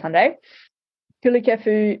by Sunday.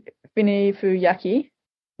 Kulikefu Finifuyaki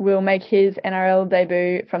will make his NRL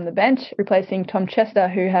debut from the bench, replacing Tom Chester,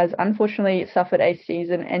 who has unfortunately suffered a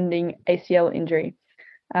season-ending ACL injury.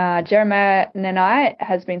 Jeremiah Nanai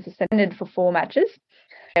has been suspended for 4 matches.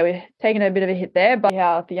 We're taking a bit of a hit there, but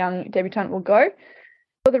how the young debutant will go.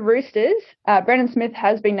 For the Roosters, Brandon Smith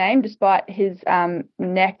has been named despite his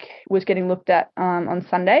neck was getting looked at on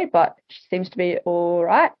Sunday, but seems to be all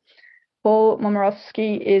right. Paul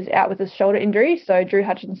Momorowski is out with a shoulder injury, so Drew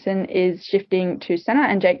Hutchinson is shifting to centre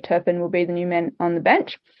and Jake Turpin will be the new man on the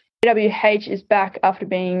bench. WH is back after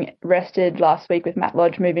being rested last week, with Matt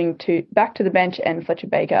Lodge moving back to the bench and Fletcher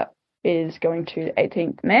Baker is going to the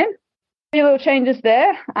 18th man. A few little changes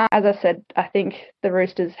there. As I said, I think the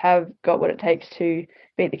Roosters have got what it takes to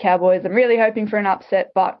beat the Cowboys. I'm really hoping for an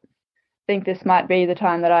upset, but I think this might be the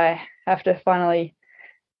time that I have to finally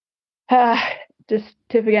just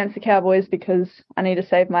tip against the Cowboys because I need to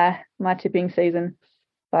save my tipping season.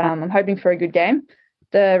 But I'm hoping for a good game.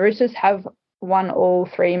 The Roosters have won all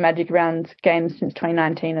 3 Magic Round games since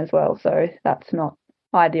 2019 as well, so that's not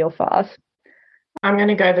ideal for us. I'm going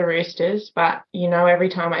to go the Roosters, but every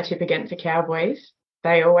time I tip against the Cowboys,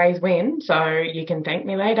 they always win. So you can thank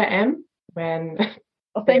me later, Em, when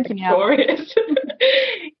thank you now.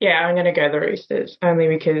 Yeah, I'm going to go the Roosters, only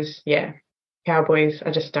because, Cowboys,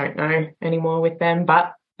 I just don't know anymore with them,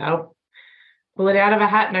 but they'll pull it out of a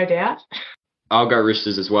hat, no doubt. I'll go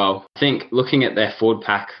Roosters as well. I think looking at their forward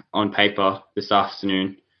pack on paper this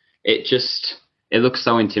afternoon, it looks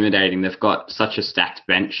so intimidating. They've got such a stacked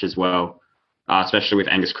bench as well, especially with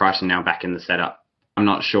Angus Crichton now back in the setup. I'm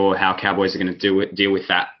not sure how Cowboys are going to deal with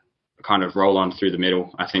that kind of roll on through the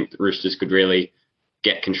middle. I think the Roosters could really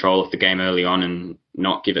get control of the game early on and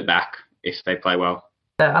not give it back if they play well.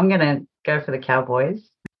 So I'm going to go for the Cowboys.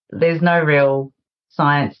 There's no real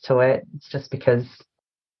science to it. It's just because,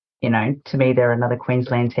 to me, they're another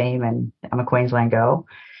Queensland team and I'm a Queensland girl.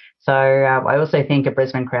 So I also think a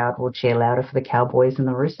Brisbane crowd will cheer louder for the Cowboys and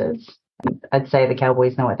the Roosters. I'd say the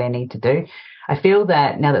Cowboys know what they need to do. I feel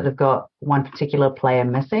that now that they've got one particular player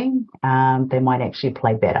missing, they might actually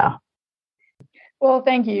play better. Well,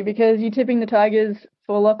 thank you, because you tipping the Tigers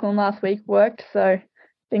for Lachlan last week worked, so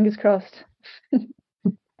fingers crossed.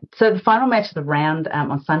 So the final match of the round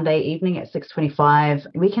on Sunday evening at 6:25,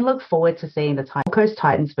 we can look forward to seeing the Gold Coast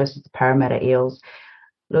Titans versus the Parramatta Eels.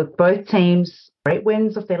 Look, both teams, great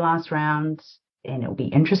wins of their last round, and it'll be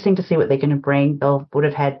interesting to see what they're going to bring. They would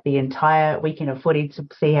have had the entire weekend of footy to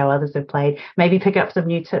see how others have played, maybe pick up some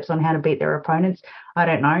new tips on how to beat their opponents. I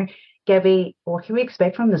don't know. Gabby, what can we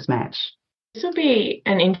expect from this match? This will be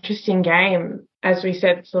an interesting game. As we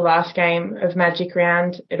said, it's the last game of Magic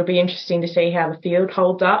Round. It'll be interesting to see how the field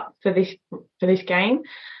holds up for this game.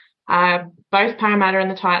 Both Parramatta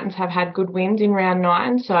and the Titans have had good wins in round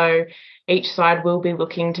 9, so each side will be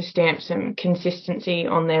looking to stamp some consistency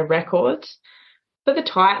on their records. For the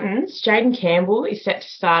Titans, Jaden Campbell is set to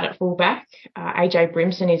start at fullback. AJ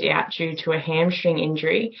Brimson is out due to a hamstring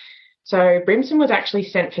injury. So Brimson was actually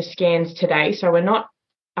sent for scans today, so we're not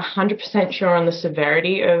 100% sure on the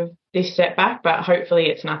severity of this setback, but hopefully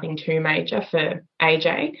it's nothing too major for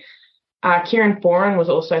AJ. Kieran Foran was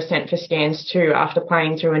also sent for scans too after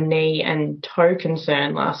playing through a knee and toe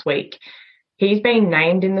concern last week. He's been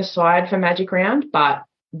named in the side for Magic Round, but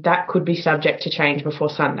that could be subject to change before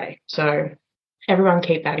Sunday. So everyone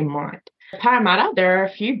keep that in mind. Parramatta, there are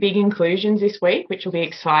a few big inclusions this week, which will be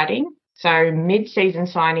exciting. So mid-season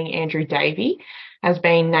signing Andrew Davey has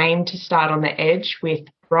been named to start on the edge, with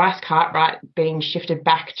Bryce Cartwright being shifted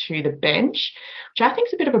back to the bench, which I think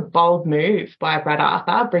is a bit of a bold move by Brad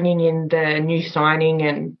Arthur, bringing in the new signing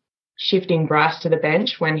and shifting Bryce to the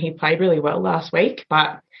bench when he played really well last week,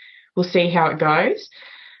 but we'll see how it goes.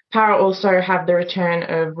 Para also have the return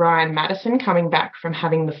of Ryan Madison coming back from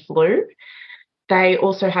having the flu. They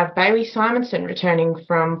also have Bailey Simonson returning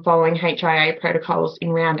from following HIA protocols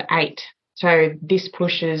in round 8. So this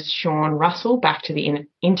pushes Sean Russell back to the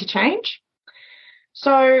interchange.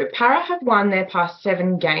 So Para have won their past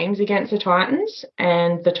 7 games against the Titans,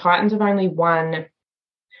 and the Titans have only won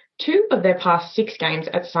 2 of their past 6 games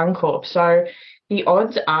at Suncorp. So the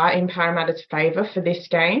odds are in Parramatta's favour for this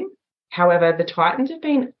game. However, the Titans have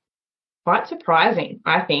been quite surprising,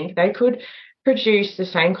 I think. They could produce the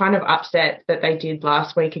same kind of upset that they did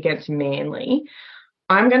last week against Manly.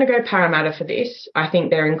 I'm going to go Parramatta for this. I think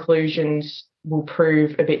their inclusions will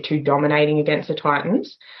prove a bit too dominating against the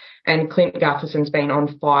Titans. And Clint Gutherson's been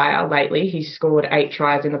on fire lately. He's scored 8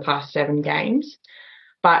 tries in the past 7 games.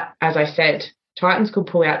 But as I said, Titans could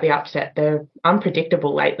pull out the upset. They're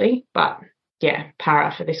unpredictable lately. But yeah,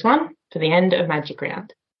 Para for this one, for the end of Magic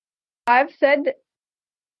Round. I've said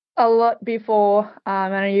a lot before, I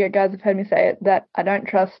know you guys have heard me say it, that I don't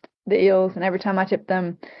trust the Eels, and every time I tip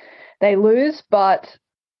them, they lose. But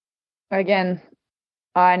again,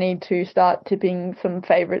 I need to start tipping some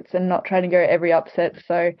favourites and not trying to go every upset.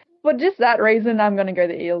 So for just that reason, I'm going to go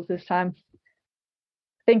the Eels this time.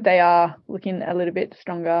 I think they are looking a little bit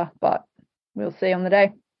stronger, but we'll see on the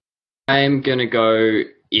day. I'm going to go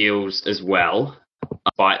Eels as well.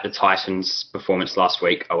 Despite the Titans' performance last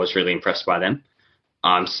week, I was really impressed by them.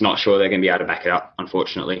 I'm just not sure they're going to be able to back it up,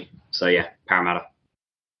 unfortunately. So yeah, Parramatta.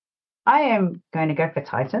 I am going to go for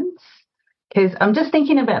Titans, because I'm just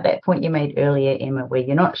thinking about that point you made earlier, Emma, where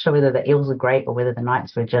you're not sure whether the Eels are great or whether the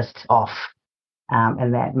Knights were just off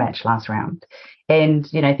in that match last round.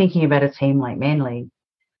 And, you know, thinking about a team like Manly,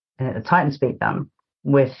 the Titans beat them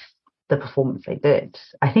with the performance they did.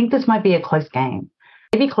 I think this might be a close game,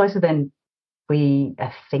 maybe closer than we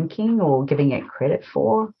are thinking or giving it credit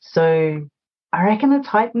for. So I reckon the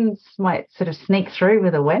Titans might sort of sneak through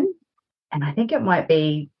with a win. And I think it might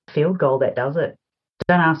be a field goal that does it.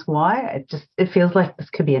 Don't ask why. It feels like this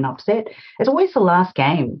could be an upset. It's always the last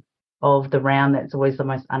game of the round that's always the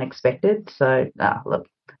most unexpected. So, look,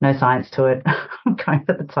 no science to it. I'm going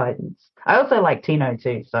for the Titans. I also like Tino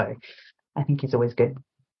too, so I think he's always good.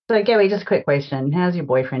 So, Gary, just a quick question. How's your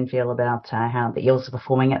boyfriend feel about how the Eels are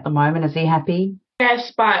performing at the moment? Is he happy?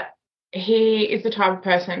 Yes, but he is the type of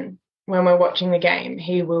person, when we're watching the game,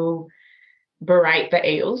 he will berate the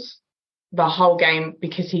Eels the whole game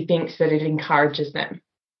because he thinks that it encourages them.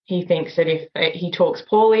 He thinks that if he talks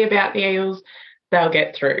poorly about the Eels, they'll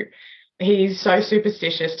get through. He's so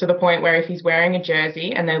superstitious to the point where if he's wearing a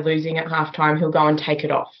jersey and they're losing at halftime, he'll go and take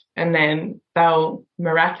it off, and then they'll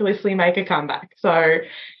miraculously make a comeback. So,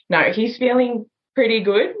 no, he's feeling pretty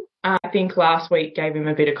good. I think last week gave him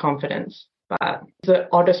a bit of confidence, but he's the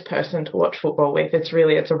oddest person to watch football with. It's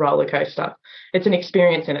a roller coaster. It's an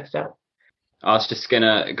experience in itself. I was just going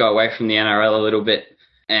to go away from the NRL a little bit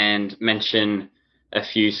and mention a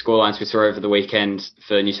few scorelines we saw over the weekend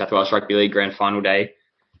for New South Wales Rugby League Grand Final Day.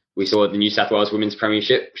 We saw the New South Wales Women's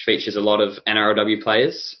Premiership, which features a lot of NRLW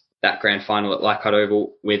players. That grand final at Leichhardt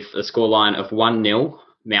Oval with a scoreline of 1-0,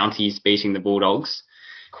 Mounties beating the Bulldogs.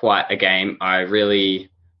 Quite a game. I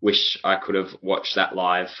really wish I could have watched that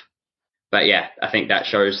live. But yeah, I think that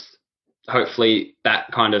shows, hopefully,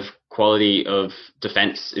 that kind of quality of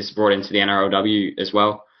defence is brought into the NRLW as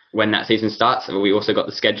well when that season starts. We also got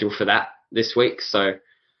the schedule for that this week, so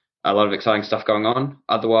a lot of exciting stuff going on.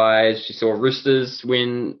 Otherwise, you saw Roosters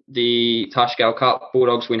win the Taschkal Cup,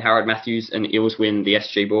 Bulldogs win Harold Matthews, and Eels win the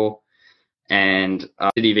SG Ball. And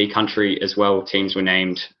City v Country as well, teams were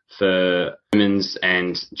named for women's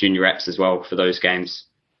and juniorettes as well for those games.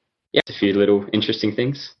 Yeah, a few little interesting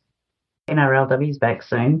things. NRLW's back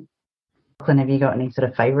soon. Lachlan, have you got any sort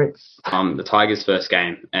of favourites? The Tigers' first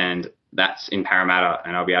game, and that's in Parramatta,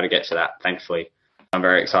 and I'll be able to get to that, thankfully. I'm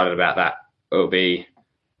very excited about that. It'll be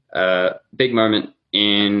a big moment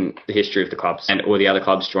in the history of the clubs and all the other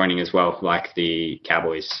clubs joining as well, like the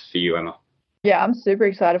Cowboys for you, Emma. Yeah, I'm super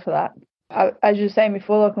excited for that. As you were saying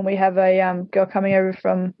before, Lachlan, we have a girl coming over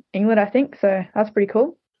from England, I think, so that's pretty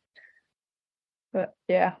cool. But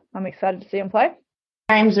yeah, I'm excited to see them play.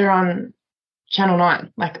 Games are on Channel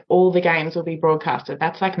 9. Like, all the games will be broadcasted.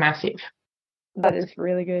 That's like massive. That is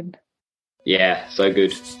really good. Yeah, so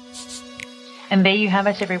good. And there you have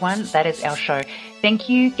it, everyone. That is our show. Thank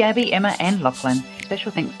you, Gabby, Emma, and Lachlan.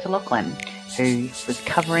 Special thanks to Lachlan, who was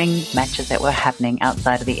covering matches that were happening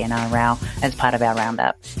outside of the NRL as part of our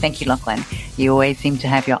roundup. Thank you, Lachlan. You always seem to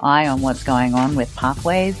have your eye on what's going on with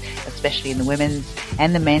pathways, especially in the women's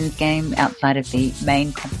and the men's game outside of the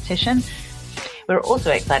main competition. We're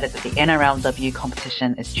also excited that the NRLW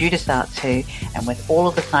competition is due to start too, and with all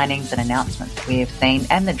of the signings and announcements that we have seen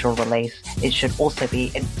and the draw release, it should also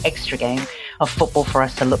be an extra game of football for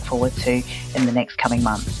us to look forward to in the next coming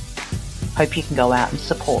months. Hope you can go out and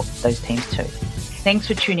support those teams too. Thanks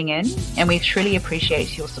for tuning in, and we truly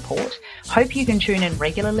appreciate your support. Hope you can tune in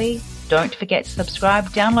regularly. Don't forget to subscribe,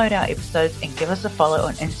 download our episodes, and give us a follow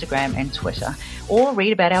on Instagram and Twitter. Or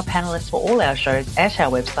read about our panellists for all our shows at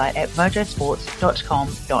our website at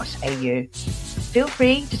mojosports.com.au. Feel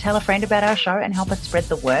free to tell a friend about our show and help us spread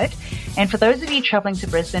the word. And for those of you travelling to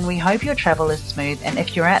Brisbane, we hope your travel is smooth. And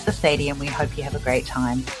if you're at the stadium, we hope you have a great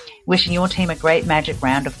time. Wishing your team a great magic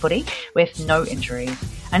round of footy with no injuries.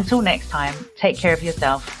 Until next time, take care of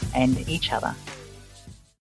yourself and each other.